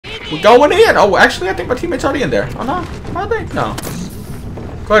We're going in. Oh, actually, I think my teammate's already in there. Oh, no. Are they? No.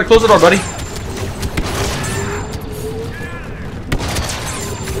 Go ahead, close the door, buddy.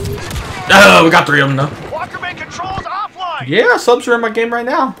 Oh, we got 3 of them, though. Walker Bay controls offline. Yeah, subs are in my game right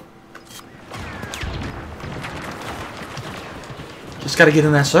now. Just gotta get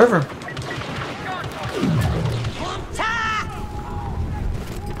in that server.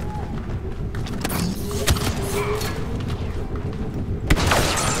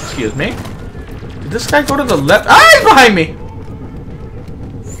 Excuse me. Did this guy go to the left? Ah, he's behind me!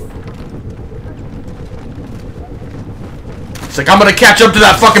 It's like, I'm gonna catch up to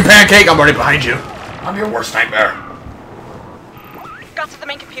that fucking pancake. I'm already behind you. I'm your worst nightmare. Got to the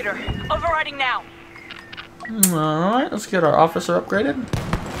main computer. Overriding now. Alright, let's get our officer upgraded.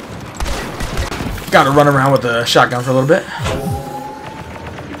 Gotta run around with the shotgun for a little bit.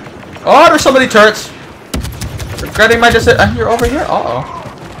 Oh, there's so many turrets. Regretting my decision. You're over here? Uh-oh.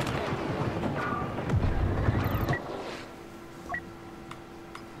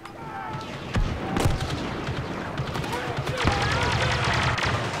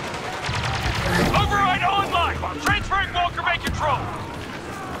 Override online. Transferring Walker Bay control.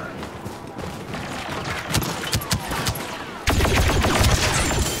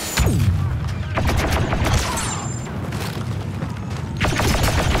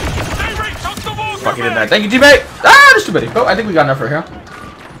 Fucking did that. Thank you, teammate. Ah, there's too many. Oh, I think we got enough for here.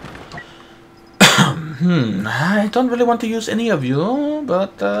 I don't really want to use any of you,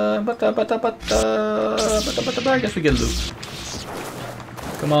 but I guess we get loot.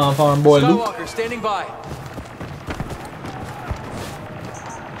 Come on, Farmboy, loot. Skywalker, standing by.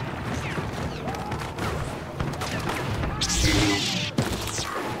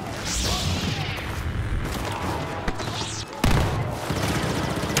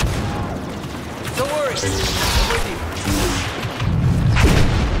 Don't worry, I'm with you.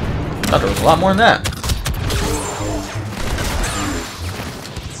 Thought there was a lot more than that.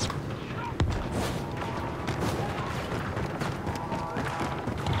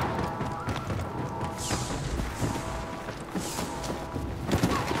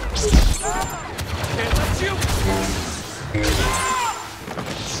 Can't let you.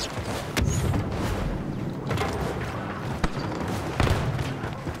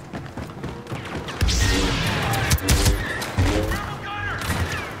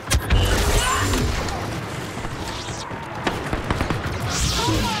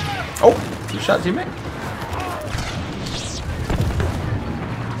 Oh, you shot teammate.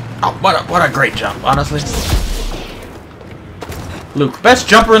 Oh, what a great jump, honestly. Luke, best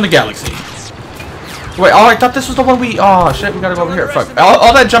jumper in the galaxy. Wait, oh, I thought this was the one we... Oh, shit, we gotta go over here. Fuck.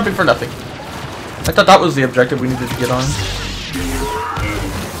 All that jumping for nothing. I thought that was the objective we needed to get on.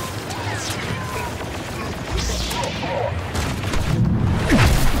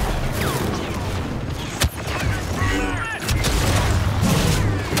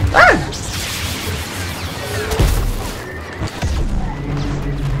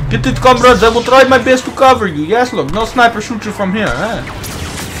 Get it, comrades. I will try my best to cover you. Yes, look. No sniper shoot you from here.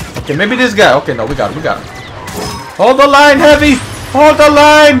 Eh? Okay, maybe this guy. Okay, no, we got him. We got him. Hold the line, Heavy. Hold the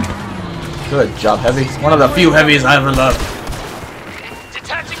line. Good job, Heavy. One of the few Heavies I ever loved.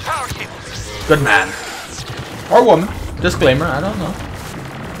 Detaching power cables. Good man. Or woman. Disclaimer, I don't know.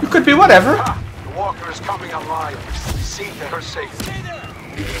 You could be whatever. The Walker is coming online. See to her safety.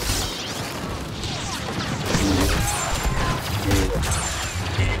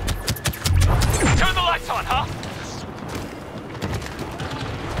 Turn the lights on, huh?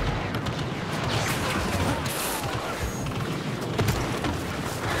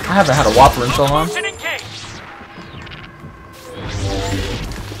 I haven't had a Whopper in so long. Motion engaged.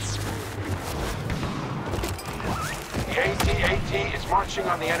 The AT-AT is marching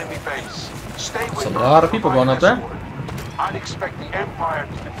on the enemy base. Stay with There's a lot of people going up there. I'd expect the Empire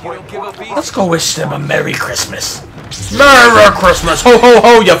to deploy. You don't give up easy. Let's go wish them a Merry Christmas. Merry Christmas! Ho ho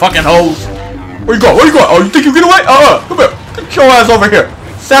ho, you fucking hoes! Where you go? Where you go? Oh, you think you get away? Come here. Get your ass over here.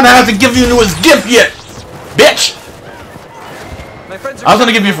 Santa hasn't given you his gift yet, bitch! My friends are I was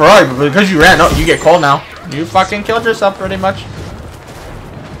gonna give you a Ferrari, but because you ran, you get cold now. You fucking killed yourself pretty much.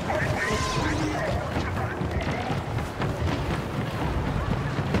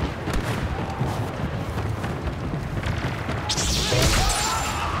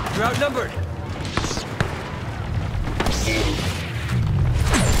 You're outnumbered.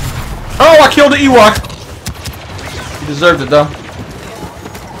 Oh, I killed the Ewok! You deserved it, though.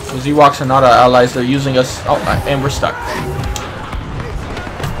 Those Ewoks are not our allies, they're using us. Oh, and we're stuck.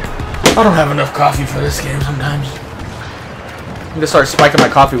 I don't have enough coffee for this game sometimes. I'm gonna start spiking my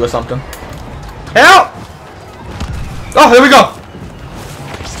coffee with something. Help! Oh, here we go!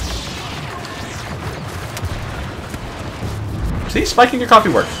 See, spiking your coffee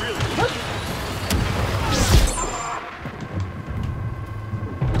works.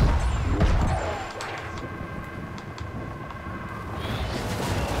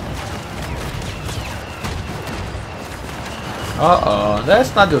 Uh-oh,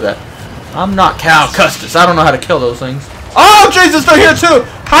 let's not do that. I'm not Cal Custis. I don't know how to kill those things. Oh, Jesus, they're here too!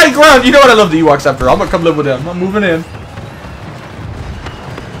 High ground! You know what? I love the Ewoks after. I'm gonna come live with them. I'm moving in.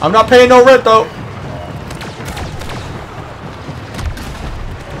 I'm not paying no rent, though.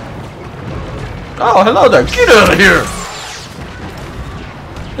 Oh, hello there. Get out of here!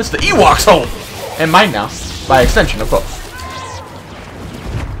 It's the Ewoks' home. And mine now. By extension, of course.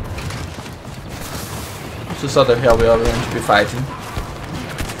 What's this other hell we are going to be fighting?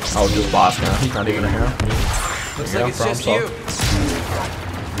 Oh, just boss now. He's not even a hero. Looks like it's just you.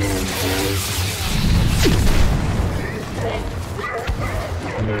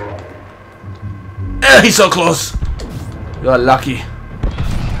 He's so close. You're lucky.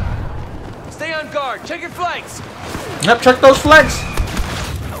 Stay on guard. Check your flanks. Yep, check those flanks.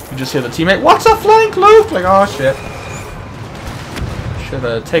 You just hear the teammate. What's a flank, Luke? Like, oh shit. Should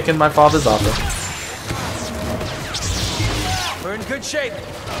have taken my father's offer. We're in good shape.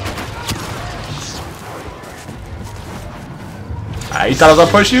 Ah, you thought I was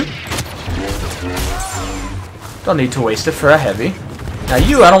gonna push you? Don't need to waste it for a heavy. Now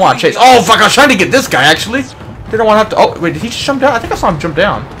you, I don't want to chase. Oh fuck! I was trying to get this guy actually. Didn't want to have to. Oh wait, did he just jump down? I think I saw him jump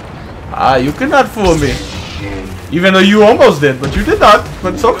down. Ah, you could not fool me. Even though you almost did, but you did not.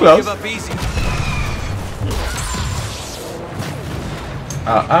 But so close. Give up easy.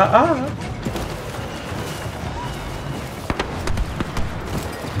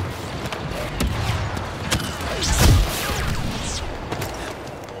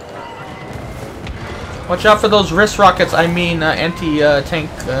 Watch out for those wrist rockets. I mean, anti-tank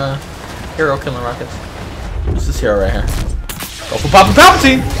hero killing rockets. What's this hero right here? Go for Papa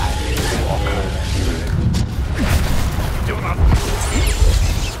Palpatine!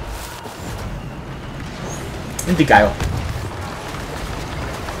 Indigo.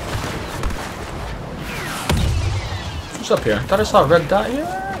 What's up here? I thought I saw a red dot here.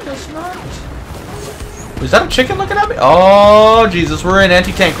 Guess not. Was that a chicken looking at me? Oh, Jesus. We're in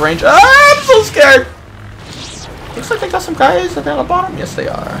anti-tank range. Ah, I'm so scared. Looks like they got some guys at the bottom. Yes, they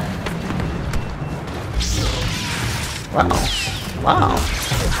are. Wow. Wow.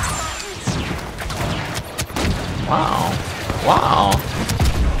 Wow. Wow.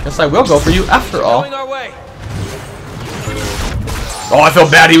 Guess I will go for you after all. Going our way. Oh, I feel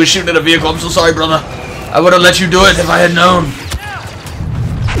bad he was shooting at a vehicle. I'm so sorry, brother. I would have let you do it if I had known.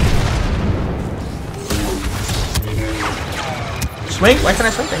 Swing? Why can't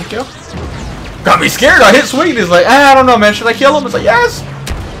I swing? Thank you. Got me scared. I hit swing. He's like, I don't know, man. Should I kill him? It's like, yes.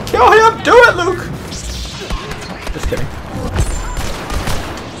 Kill him. Do it, Luke. Just kidding.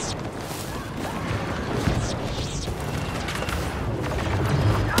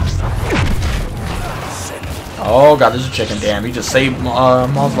 Oh, God. There's a chicken. Damn. He just saved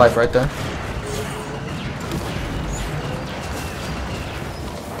Maul's life right there.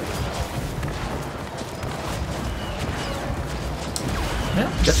 Yeah,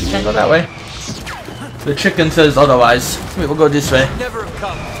 guess you can't go that way. The chicken says otherwise. We will go this way. Never have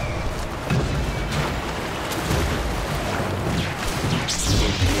come.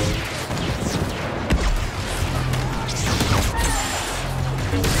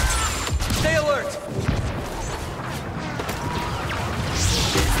 Stay alert.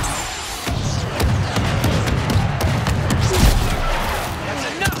 That's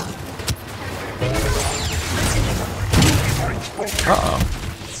enough. Uh-oh.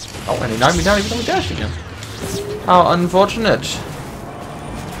 Oh, and he knocked me down even though we dashed again. How unfortunate.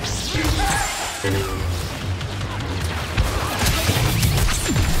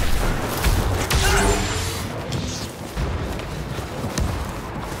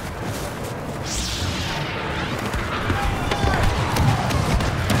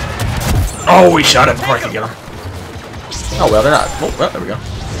 Oh, we shot it before I could get him. Oh, well, they're not. Oh, well, there we go.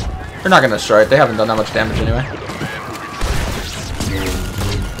 They're not going to destroy it. They haven't done that much damage anyway.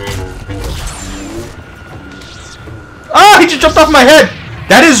 Ah, he just jumped off my head.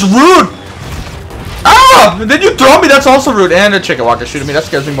 That is rude. Ah, and then you throw me. That's also rude. And a chicken walker shooting me. That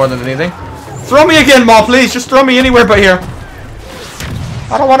scares me more than anything. Throw me again, Maul, please. Just throw me anywhere but here.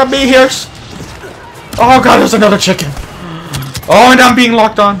 I don't want to be here. Oh, God, there's another chicken. Oh, and I'm being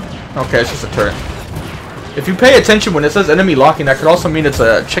locked on. Okay, it's just a turret. If you pay attention when it says enemy locking, that could also mean it's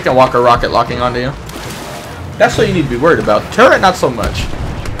a chicken walker rocket locking onto you. That's what you need to be worried about. Turret, not so much.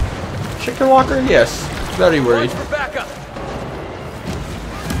 Chicken walker, yes. Very worried.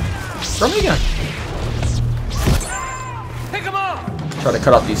 Throw me again. Pick him off! Try to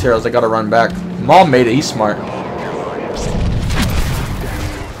cut off these heroes. They gotta run back. Maul made it. He's smart.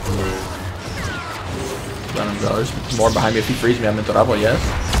 There's more behind me. If he frees me, I'm in trouble. Yes.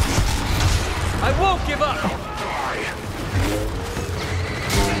 I won't give up!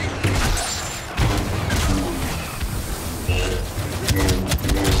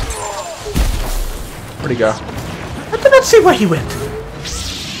 Where'd he go? I did not see where he went.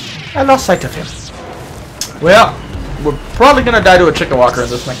 I lost sight of him. Well, we're probably gonna die to a chicken walker in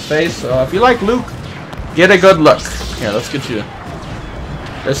this next phase, so if you like Luke, get a good look. Here, let's get you.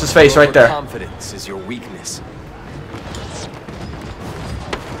 There's his face right there. Confidence is your weakness.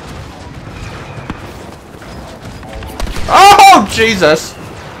 Oh, Jesus!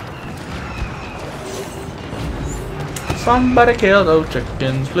 Somebody kill those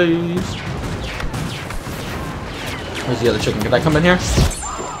chickens, please. Where's the other chicken? Can I come in here?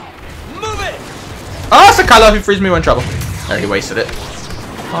 Move it! Oh, it's a Kylo. If he frees me, we're in trouble. There, he wasted it.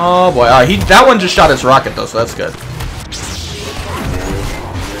 Oh boy, that one just shot his rocket though, so that's good.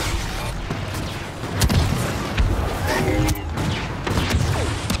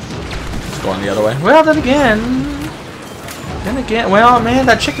 Let's go on the other way. Well, then again, well, man,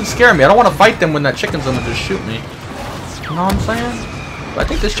 that chicken's scaring me. I don't want to fight them when that chicken's gonna just shoot me. You know what I'm saying? But I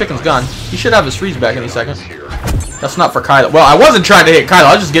think this chicken's gone. He should have his freeze back any second. That's not for Kylo. Well, I wasn't trying to hit Kylo.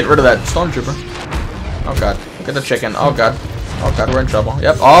 I was just getting rid of that stormtrooper. Oh god, look at the chicken. Oh god. Oh god, we're in trouble.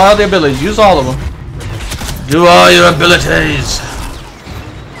 Yep, all the abilities. Use all of them. Do all your abilities.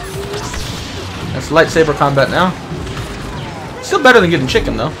 That's lightsaber combat now. Still better than getting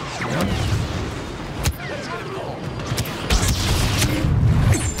chicken though.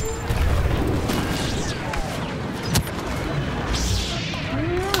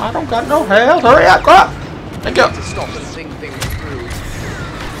 I don't got no health. Hurry up, crap! Thank you. To stop and think things through.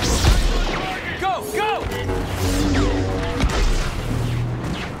 Go, go!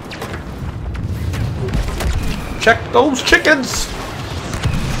 Check those chickens.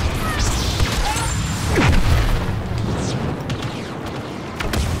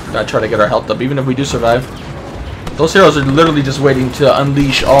 Gotta try to get our health up, even if we do survive. Those heroes are literally just waiting to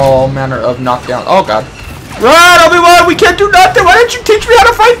unleash all manner of knockdown. Oh god. Run, Obi-Wan! We can't do nothing! Why didn't you teach me how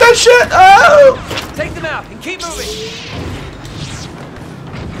to fight that shit? Oh! Take them out and keep moving!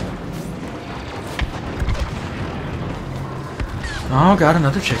 Oh god,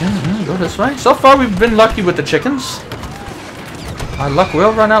 another chicken. Go this way. So far we've been lucky with the chickens. Our luck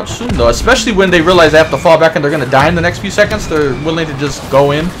will run out soon though, especially when they realize they have to fall back and they're gonna die in the next few seconds. They're willing to just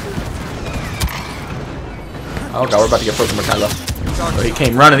go in. Oh god, we're about to get frozen with Kylo. So he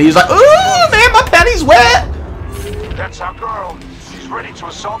came running. He's like, ooh, man, my panty's wet! That's our girl. She's ready to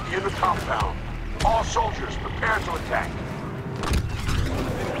assault the inner compound. All soldiers, prepare to attack.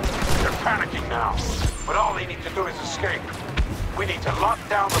 They're panicking now, but all they need to do is escape. We need to lock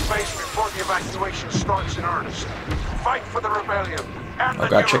down the base before the evacuation starts in earnest. Fight for the rebellion. And Oh,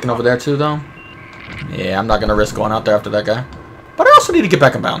 got chicken over there too, though. Yeah, I'm not gonna risk going out there after that guy. But I also need to get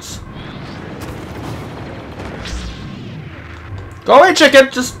back and bounce. Go away, chicken!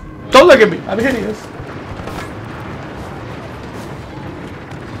 Just don't look at me. I'm hideous.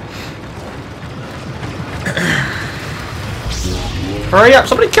 Hurry up!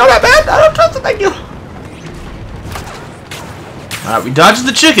 Somebody kill that man! I don't trust it. Thank you. Alright, we dodged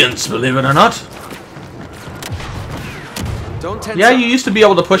the chickens, believe it or not. Don't tense Yeah, up. you used to be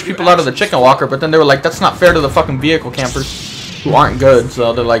able to push people out of the chicken walker, but then they were like, that's not fair to the fucking vehicle campers who aren't good.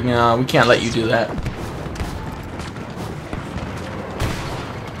 So they're like, no, we can't let you do that.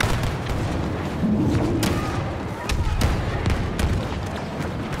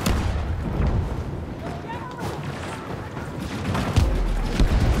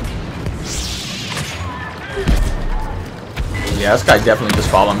 Yeah, this guy definitely just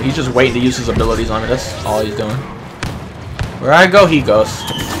followed me. He's just waiting to use his abilities on me. That's all he's doing. Where I go, he goes.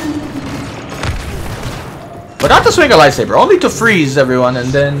 But not to swing a lightsaber. Only to freeze everyone and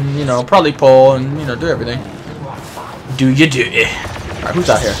then, you know, probably pull and, you know, do everything. Do you do it? Alright, who's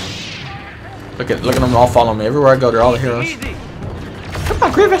out here? Look at them all following me. Everywhere I go, they're all the heroes. Come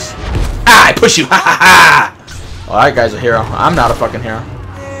on, Grievous. Ah, I push you. Ha ha ha. Well, that guy's a hero. I'm not a fucking hero.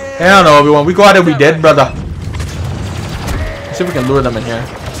 Hell no, everyone. We go out and we dead, brother. Let's see if we can lure them in here.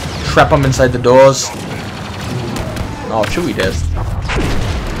 Trap them inside the doors. Oh, Chewie did.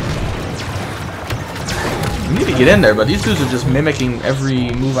 We need to get in there, but these dudes are just mimicking every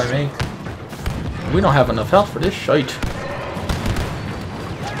move I make. We don't have enough health for this shite.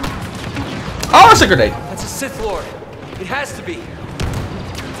 Oh, it's a grenade. That's a Sith Lord. It has to be.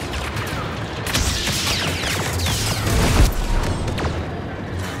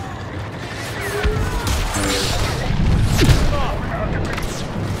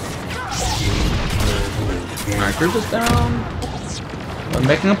 Screw this down. We're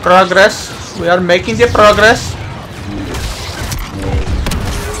making progress. We are making the progress.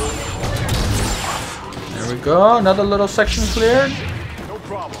 There we go. Another little section cleared.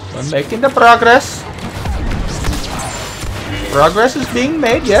 We're making the progress. Progress is being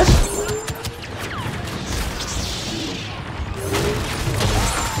made, yes.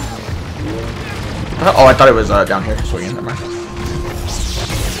 Oh, I thought it was down here. Swinging. Never mind.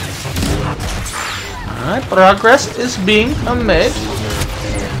 Alright, progress is being made.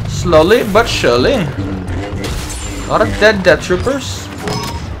 Slowly but surely. A lot of dead death troopers.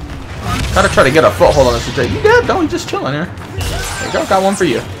 Gotta try to get a foothold on this. You dead? No, he's just chilling here. There you go. Got one for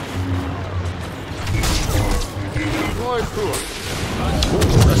you.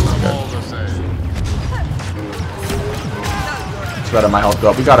 That's not good. It's better my health go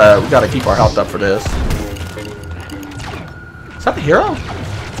up. We gotta keep our health up for this. Is that the hero?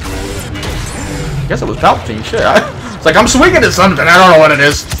 I guess it was Palpatine. Shit. It's like I'm swinging at something. I don't know what it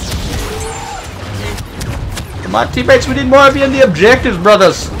is. Come on, teammates. We need more of you in the objectives,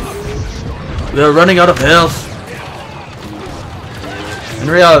 brothers. We are running out of health. In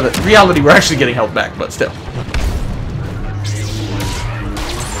reality, we're actually getting health back, but still.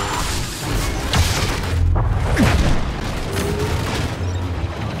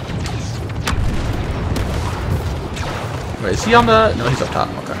 Wait, is he on the... No, he's up top.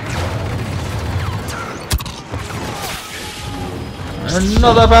 Okay.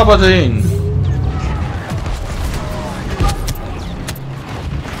 Another Palpatine!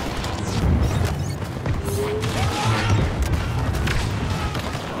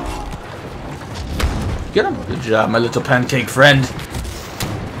 Get him! Good job, my little pancake friend.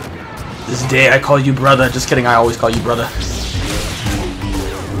 This day I call you brother. Just kidding, I always call you brother.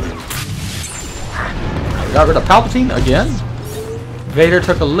 Got rid of Palpatine again. Vader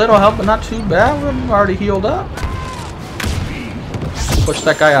took a little help, but not too bad. We're already healed up. Push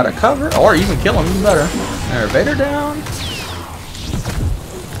that guy out of cover, or even kill him, even better. There, Vader down.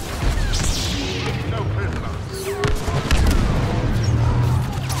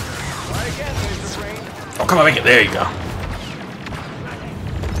 Oh, come on, make it. There you go.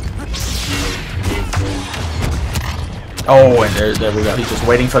 Oh, and there we go. He's just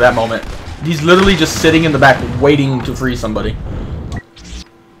waiting for that moment. He's literally just sitting in the back waiting to free somebody.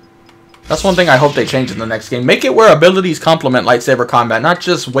 That's one thing I hope they change in the next game. Make it where abilities complement lightsaber combat, not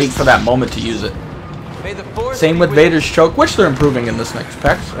just wait for that moment to use it. Same with Vader's choke, which they're improving in this next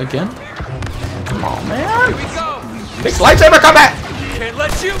pack again. Come on, man. Here we go. Fix lightsaber combat! Can't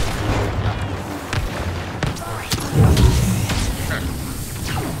let you.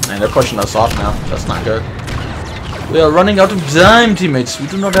 And they're pushing us off now. That's not good. We are running out of time, teammates. We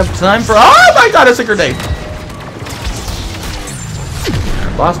do not have time for... Oh my god, it's a grenade!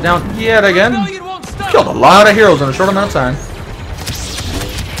 Boss down yet again. Killed a lot of heroes in a short amount of time.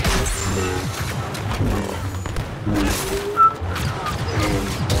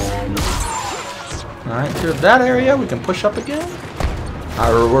 Alright, clear that area. We can push up again.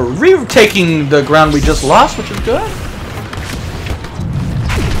 We're retaking the ground we just lost, which is good.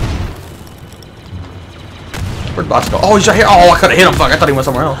 Where'd boss go? Oh, he's right here. Oh, I could have hit him. Fuck, I thought he went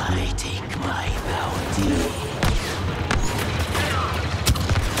somewhere else.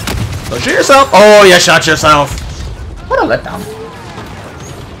 So shoot yourself. Oh, you shot yourself. What a letdown.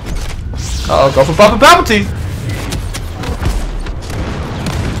 Uh-oh, go for Papa Palpatine.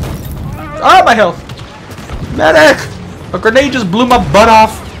 Oh, my health. Medic. A grenade just blew my butt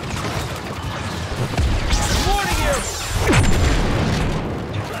off.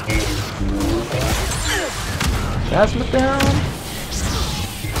 Phasma down.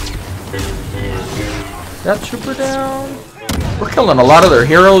 That trooper down. We're killing a lot of their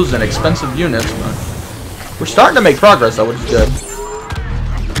heroes and expensive units, but we're starting to make progress, though, which is good.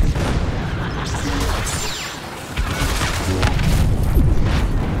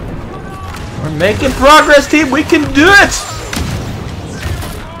 We're making progress, team. We can do it.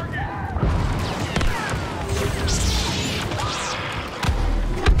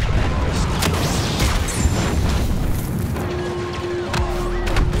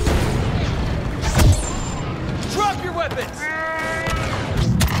 Drop your weapons.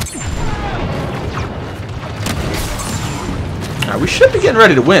 We should be getting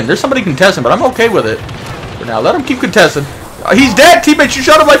ready to win. There's somebody contesting, but I'm okay with it. For now, let him keep contesting. He's dead, teammates. You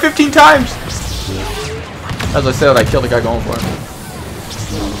shot him like 15 times. As I said, I killed the guy going for him.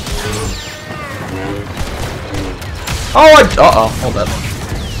 Oh, uh-oh. Hold that.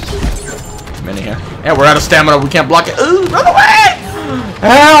 Too many here. Yeah, we're out of stamina. We can't block it. Ooh, run away!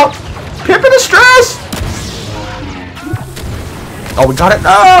 Help! Pip in distress! Oh, we got it. No!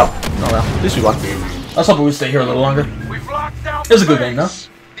 Oh, well. At least we won. was hoping we'd stay here a little longer. We've locked down It was a good game, though.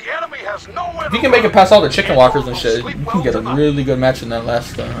 The enemy has nowhere If you can make it past all the chicken walkers and shit, you can get a really good match in that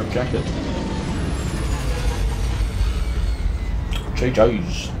last objective.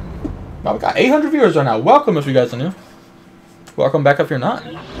 JJ's. Wow, we got 800 viewers right now. Welcome if you guys are new. Welcome back if you're not.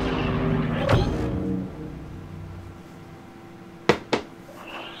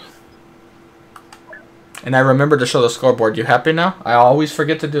 And I remember to show the scoreboard. You happy now? I always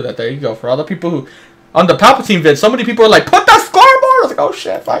forget to do that. There you go. For all the people who... On the Palpatine vid, so many people are like, put the scoreboard! I was like, oh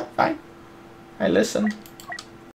shit, fine, fine. I listen.